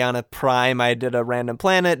Ariana Prime, I did a random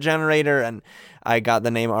planet generator, and I got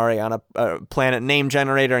the name Ariana planet name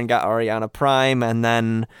generator and got Ariana Prime, and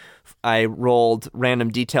then I rolled random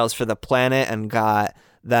details for the planet and got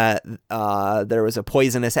that there was a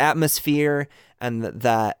poisonous atmosphere, and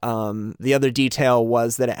that the other detail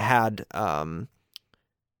was that it had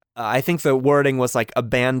I think the wording was like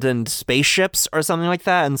abandoned spaceships or something like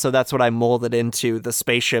that, and so that's what I molded into. The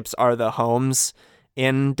spaceships are the homes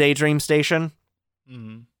in Daydream Station.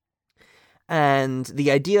 Mm-hmm. And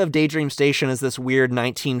the idea of Daydream Station is this weird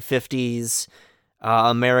 1950s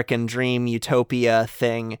American dream utopia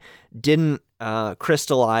thing didn't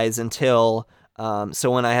crystallize until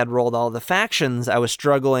so when I had rolled all the factions, I was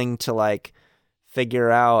struggling to like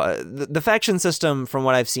figure out the faction system. From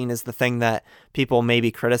what I've seen, is the thing that people maybe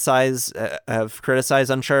have criticized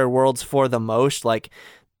Uncharted Worlds for the most. Like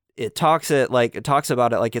it talks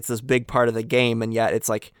about it like it's this big part of the game, and yet it's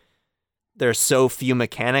like there's so few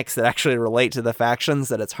mechanics that actually relate to the factions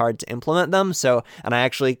that it's hard to implement them. So, and I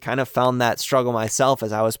actually kind of found that struggle myself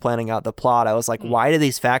as I was planning out the plot. I was like, why do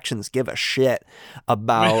these factions give a shit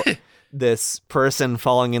about this person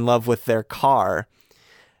falling in love with their car?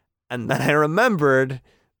 And then I remembered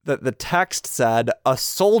that the text said a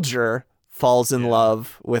soldier falls in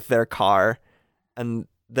love with their car, and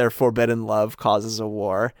their forbidden love causes a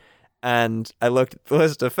war. And I looked at the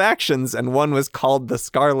list of factions, and one was called the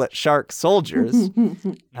Scarlet Shark Soldiers.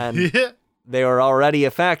 And they were already a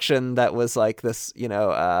faction that was like this,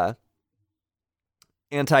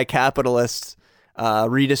 anti-capitalist,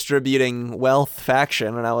 redistributing wealth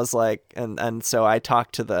faction. And I was like, and so I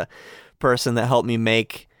talked to the person that helped me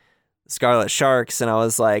make Scarlet Sharks, and I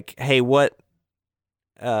was like, hey, what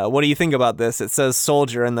do you think about this? It says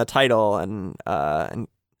soldier in the title, and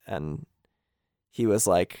he was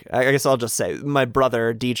like, I guess I'll just say, my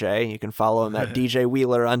brother DJ, you can follow him at DJ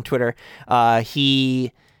Wheeler on Twitter.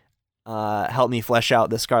 He helped me flesh out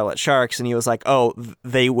the Scarlet Sharks, and he was like, oh,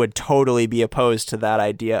 they would totally be opposed to that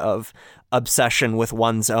idea of obsession with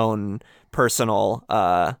one's own personal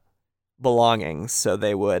belongings. So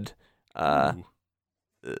they would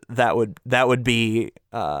that would be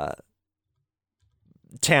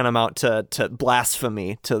tantamount to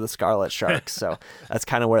blasphemy to the Scarlet Sharks. So that's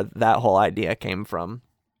kind of where that whole idea came from.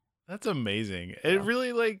 That's amazing. It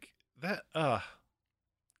really like that.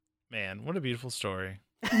 Man, what a beautiful story.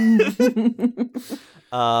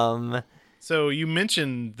 So you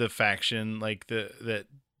mentioned the faction, like that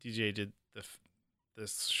DJ did the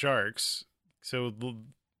Sharks. So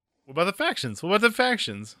what about the factions?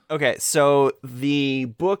 Okay, so the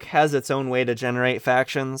book has its own way to generate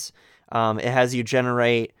factions. It has you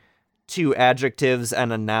generate 2 adjectives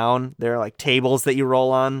and a noun. They're like tables that you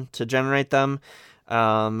roll on to generate them.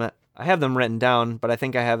 I have them written down, but I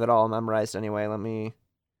think I have it all memorized anyway. Let me,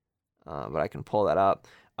 but I can pull that up.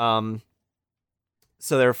 So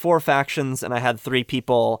there are 4 factions, and I had 3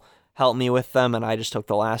 people help me with them, and I just took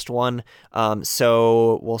the last one.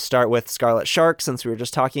 So we'll start with Scarlet Shark, since we were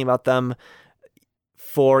just talking about them.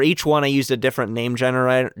 For each one, I used a different name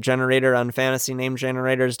generator on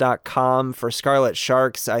fantasynamegenerators.com. For Scarlet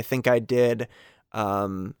Sharks, I think I did,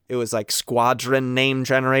 it was like Squadron Name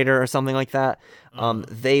Generator or something like that.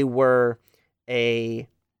 They were a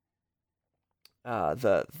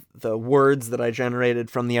the words that I generated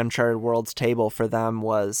from the Uncharted Worlds table for them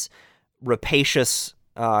was rapacious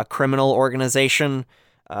criminal organization.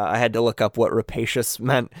 I had to look up what rapacious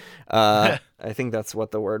meant. I think that's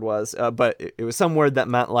what the word was. But it was some word that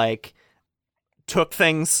meant like took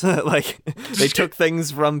things, like they took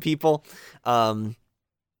things from people.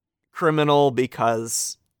 Criminal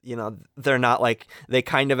because, you know, they're not like, they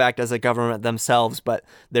kind of act as a government themselves, but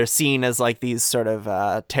they're seen as like these sort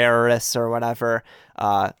of terrorists or whatever.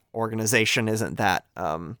 Organization isn't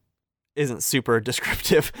super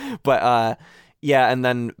descriptive, but yeah, and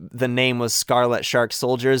then the name was Scarlet Shark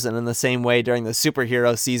Soldiers, and in the same way during the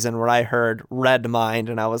superhero season where I heard Red Mind,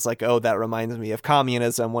 and I was like, oh, that reminds me of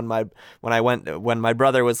communism. When my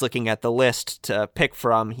brother was looking at the list to pick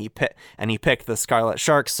from, he picked the Scarlet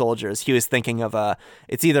Shark Soldiers. He was thinking of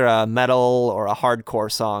it's either a metal or a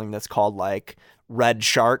hardcore song that's called like Red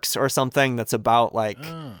Sharks or something that's about like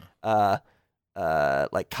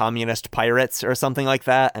communist pirates or something like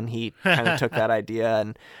that, and he kind of took that idea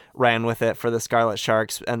and ran with it for the Scarlet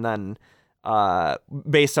Sharks. And then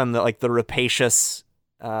based on the rapacious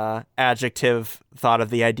adjective, thought of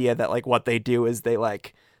the idea that like what they do is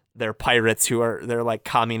they're pirates they're like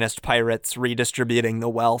communist pirates redistributing the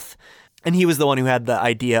wealth. And he was the one who had the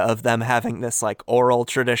idea of them having this like oral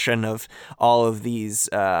tradition of all of these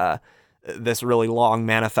this really long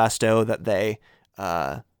manifesto that they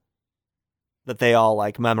all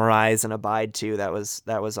like memorize and abide to. That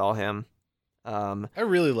was all him. I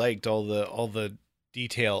really liked all the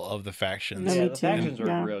detail of the factions. Yeah, the factions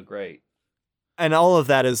were real great. And all of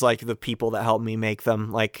that is like the people that helped me make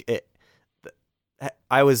them. Like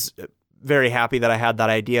I was very happy that I had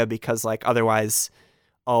that idea, because like otherwise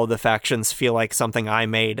all the factions feel like something I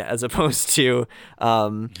made, as opposed to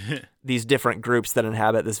these different groups that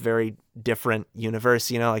inhabit this very different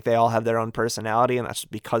universe, you know, like they all have their own personality, and that's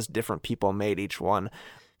because different people made each one.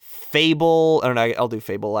 Fable, or no, I'll do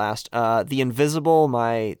Fable last. The Invisible,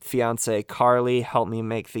 my fiance Carly helped me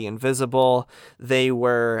make the Invisible. They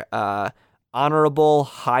were honorable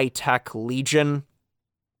high-tech legion.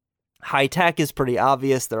 High-tech is pretty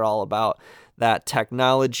obvious. They're all about that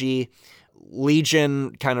technology.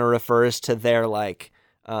 Legion kind of refers to their like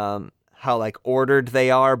how like ordered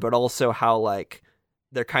they are, but also how like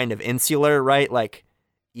they're kind of insular, right? Like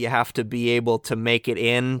you have to be able to make it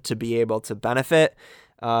in to be able to benefit.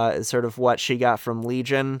 Is sort of what she got from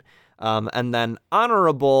Legion. And then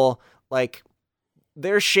honorable, like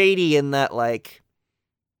they're shady in that like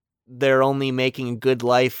they're only making a good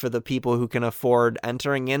life for the people who can afford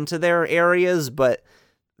entering into their areas, but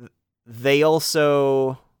they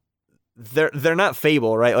also they're not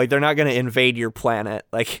Fable, right? Like they're not going to invade your planet.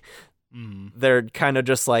 Like they're kind of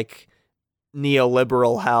just like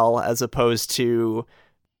neoliberal hell, as opposed to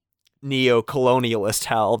neo-colonialist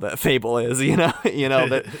hell that Fable is, you know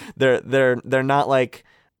that they're not like,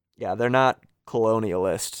 yeah, they're not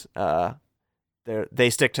colonialist. They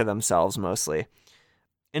stick to themselves mostly.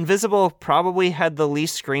 Invisible probably had the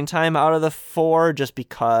least screen time out of the four, just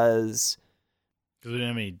because we didn't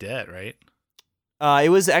have any debt, right? It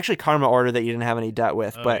was actually Karma Order that you didn't have any debt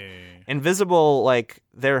with, but yeah. Invisible, like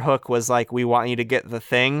their hook was like, we want you to get the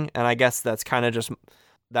thing, and I guess that's kind of just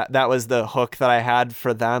that was the hook that I had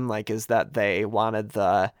for them, like, is that they wanted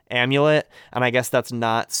the amulet, and I guess that's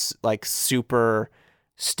not like super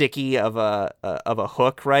sticky of a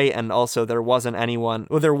hook, right? And also there wasn't anyone,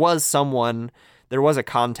 well, there was a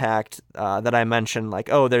contact that I mentioned, like,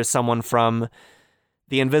 oh, there's someone from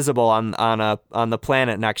the Invisible on the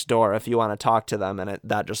planet next door if you want to talk to them, and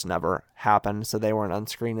that just never happened, so they weren't on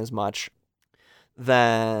screen as much.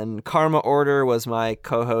 Then Karma Order was my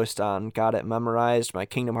co-host on Got It Memorized, my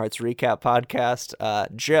Kingdom Hearts recap podcast.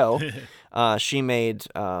 Jo, she made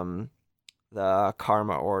the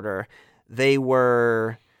Karma Order. They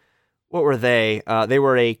were, what were they? They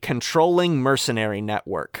were a controlling mercenary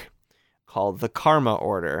network called the Karma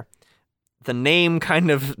Order. The name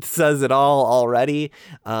kind of says it all already,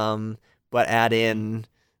 but add in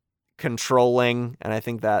controlling, and I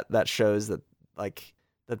think that shows that like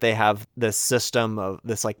that they have this system of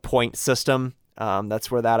this like point system. That's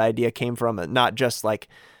where that idea came from, and not just like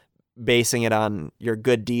basing it on your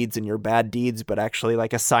good deeds and your bad deeds, but actually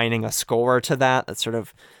like assigning a score to that. That sort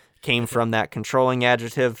of came from that controlling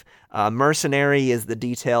adjective. Mercenary is the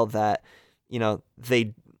detail that, you know,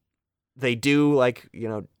 they do like, you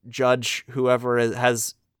know, judge whoever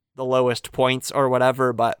has the lowest points or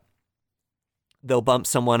whatever, but they'll bump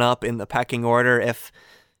someone up in the pecking order if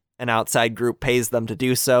an outside group pays them to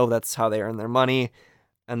do so. That's how they earn their money.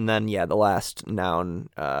 And then, yeah, the last noun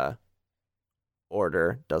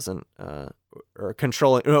order doesn't, or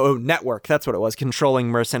controlling, network, that's what it was, controlling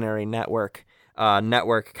mercenary network.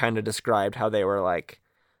 Network kind of described how they were like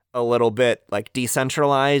a little bit like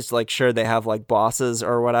decentralized. Like, sure, they have like bosses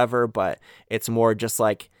or whatever, but it's more just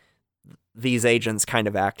like these agents kind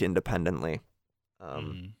of act independently.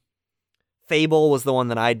 Fable was the one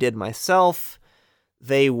that I did myself.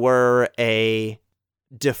 They were a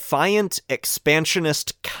defiant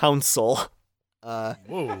expansionist council.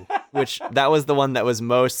 Whoa. Which that was the one that was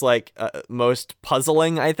most most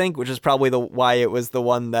puzzling, I think, which is probably why it was the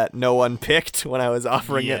one that no one picked when I was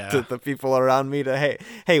offering it to the people around me to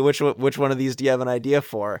hey, which one of these do you have an idea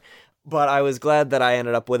for? But I was glad that I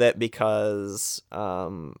ended up with it because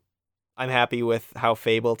I'm happy with how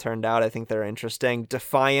Fable turned out. I think they're interesting.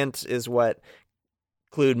 Defiant is what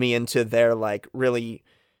clued me into their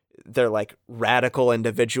radical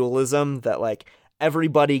individualism that like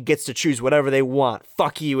everybody gets to choose whatever they want.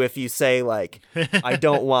 Fuck you if you say like I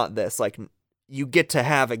don't want this. Like you get to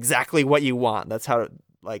have exactly what you want. That's how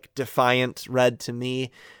like Defiant read to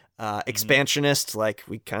me. Expansionist, like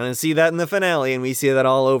we kind of see that in the finale, and we see that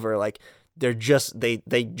all over. Like they're just they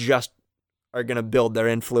just are gonna build their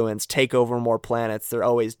influence, take over more planets. They're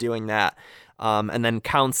always doing that. And then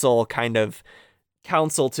Council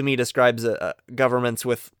to me describes governments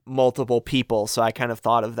with multiple people, so I kind of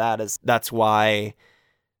thought of that as that's why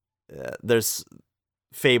there's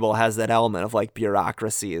Fable has that element of like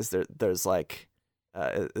bureaucracy. There's like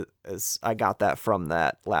as I got that from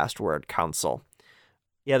that last word, Council.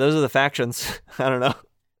 Yeah, those are the factions. I don't know.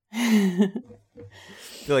 I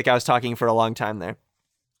feel like I was talking for a long time there.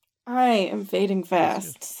 I am fading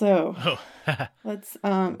fast, so let's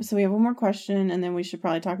so we have one more question, and then we should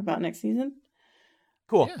probably talk about next season.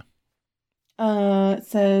 Cool. Yeah. It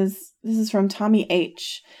says, this is from Tommy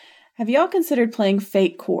H. Have y'all considered playing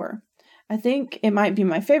Fate Core? I think it might be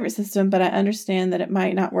my favorite system, but I understand that it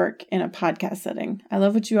might not work in a podcast setting. I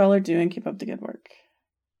love what you all are doing. Keep up the good work.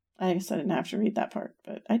 I guess I didn't have to read that part,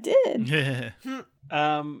 but I did. Hey,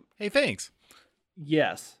 thanks.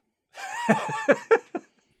 Yes.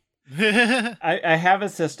 I have a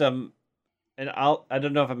system, and I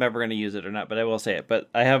don't know if I'm ever going to use it or not, but I will say it. But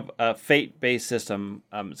I have a Fate-based system.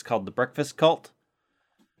 It's called the Breakfast Cult,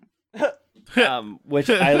 which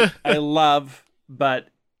I love, but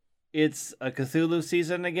it's a Cthulhu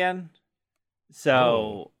season again,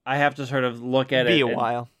 so I have to sort of look at it. Be a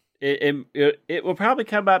while. It will probably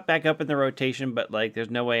come back up in the rotation, but like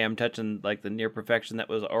there's no way I'm touching like the near perfection that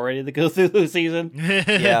was already the Cthulhu season.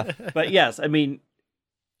 Yeah, but yes, I mean,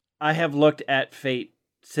 I have looked at Fate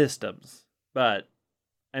systems. But,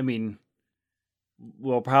 I mean,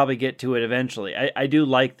 we'll probably get to it eventually. I do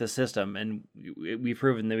like the system, and we've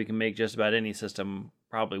proven that we can make just about any system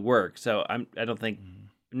probably work. So I don't think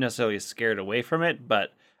I'm necessarily scared away from it,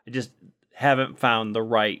 but I just haven't found the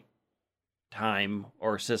right time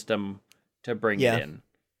or system to bring it in.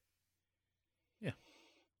 Yeah.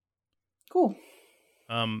 Cool.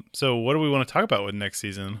 So what do we want to talk about with next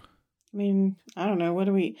season? I mean, I don't know.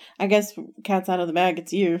 I guess cat's out of the bag.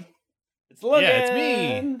 It's you. It's Logan. Yeah, it's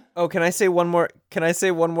me. Oh, can I say one more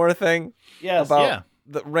thing? Yes. About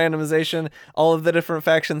the randomization. All of the different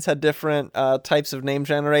factions had different types of name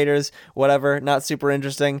generators. Whatever. Not super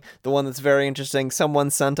interesting. The one that's very interesting. Someone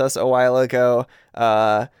sent us a while ago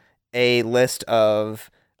a list of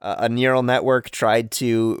a neural network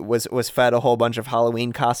was fed a whole bunch of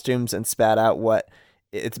Halloween costumes and spat out what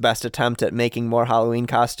its best attempt at making more Halloween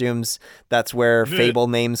costumes. That's where Fable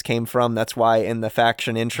names came from. That's why in the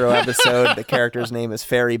faction intro episode, the character's name is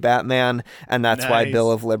Fairy Batman, and that's why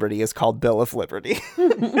Bill of Liberty is called Bill of Liberty.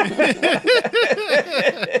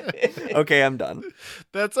 Okay, I'm done.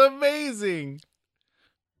 That's amazing.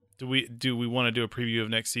 Do we want to do a preview of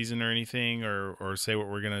next season or anything, or say what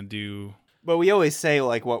we're gonna do? But we always say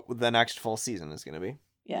like what the next full season is gonna be.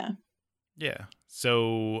 Yeah. Yeah.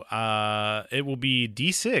 So it will be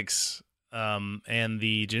D6. And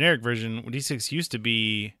the generic version, D6 used to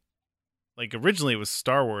be like originally it was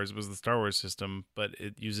Star Wars, it was the Star Wars system, but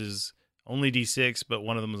it uses only D6, but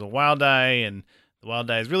one of them is a wild die, and the wild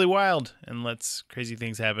die is really wild and lets crazy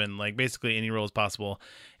things happen. Like basically any roll is possible.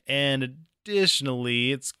 And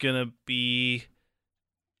additionally, it's gonna be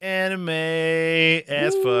anime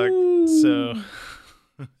as fuck. So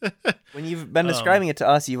when you've been describing it to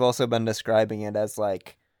us, you've also been describing it as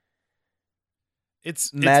like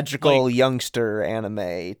it's magical like, youngster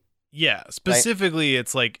anime. Yeah, specifically,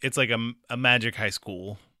 right? it's like a magic high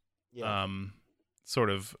school, sort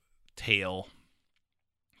of tale.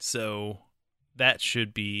 So that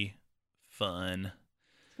should be fun.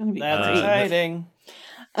 It's gonna be That's exciting.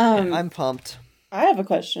 I'm pumped. I have a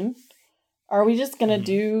question. Are we just gonna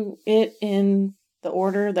do it in the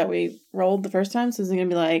order that we rolled the first time? So is it gonna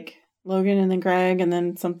be like Logan and then Greg and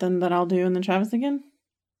then something that I'll do and then Travis again?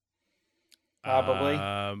 Probably.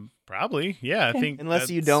 Probably. Yeah, Okay. I think Unless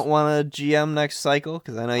you don't want to GM next cycle,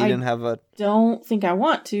 because I know you didn't have a... Don't think I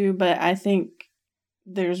want to, but I think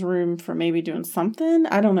there's room for maybe doing something.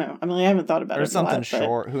 I don't know. I mean, I haven't thought about Or it something a lot,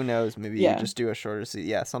 short. Who knows? Maybe you just do a shorter season.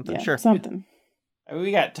 Yeah, something. Sure. Something. I mean,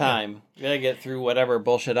 we got time. We gotta get through whatever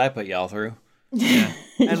bullshit I put y'all through. Yeah.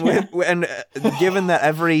 And given that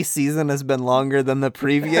every season has been longer than the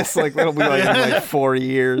previous, like it'll be like 4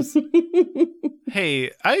 years.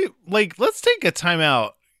 Hey, let's take a time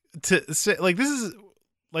out to say, like, this is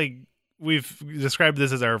like we've described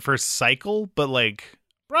this as our first cycle, but like,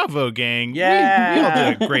 bravo, gang! Yeah, we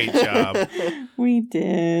all did a great job. We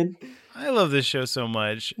did. I love this show so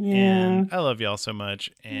much, Yeah. and I love y'all so much,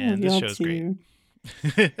 and this show's great.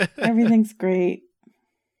 Everything's great.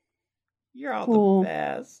 You're all Cool. the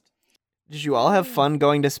best. Did you all have fun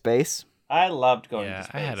going to space? I loved going to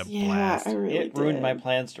space. I had a Yeah, blast. I really It ruined did. my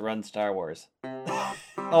plans to run Star Wars.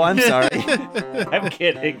 Oh, I'm sorry. I'm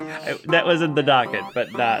kidding. That was in the docket,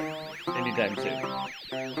 but not anytime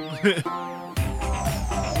soon.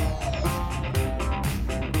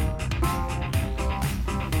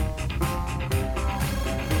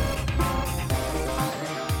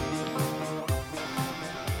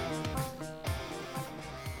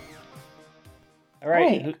 All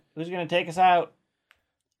right, who's going to take us out?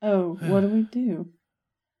 Oh, what do we do?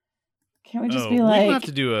 Can't we just be we like, don't have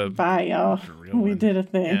to do a bye, y'all. real We one. did a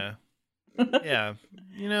thing. Yeah,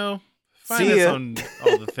 yeah. Find See us ya. on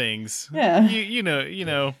all the things. Yeah. You know. We You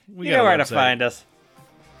got know a where to website. find us.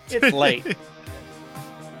 It's late.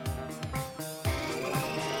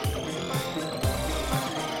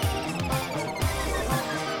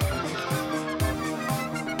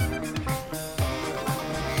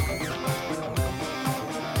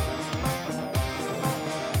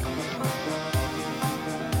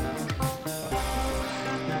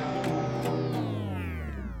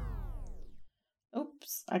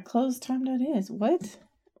 Oops, I closed time.is. What?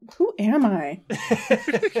 Who am I?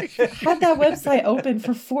 Had that website open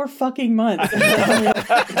for 4 fucking months and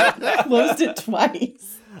I closed it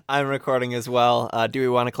twice. I'm recording as well. Do we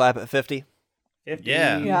want to clap at 50? 50.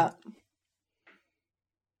 Yeah. Yeah.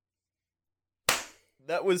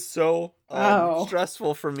 That was so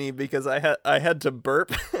stressful for me because I had to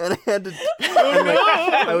burp and I had to.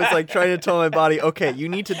 I was like trying to tell my body, okay, you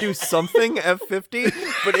need to do something at 50,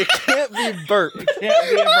 but it can't be burp. Can't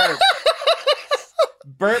be a burp.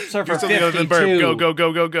 Burps are Do for something other 52. than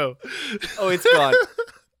burp. Go. Oh, it's gone.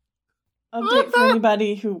 Update for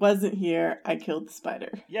anybody who wasn't here. I killed the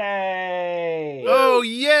spider. Yay! Oh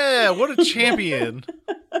yeah! What a champion!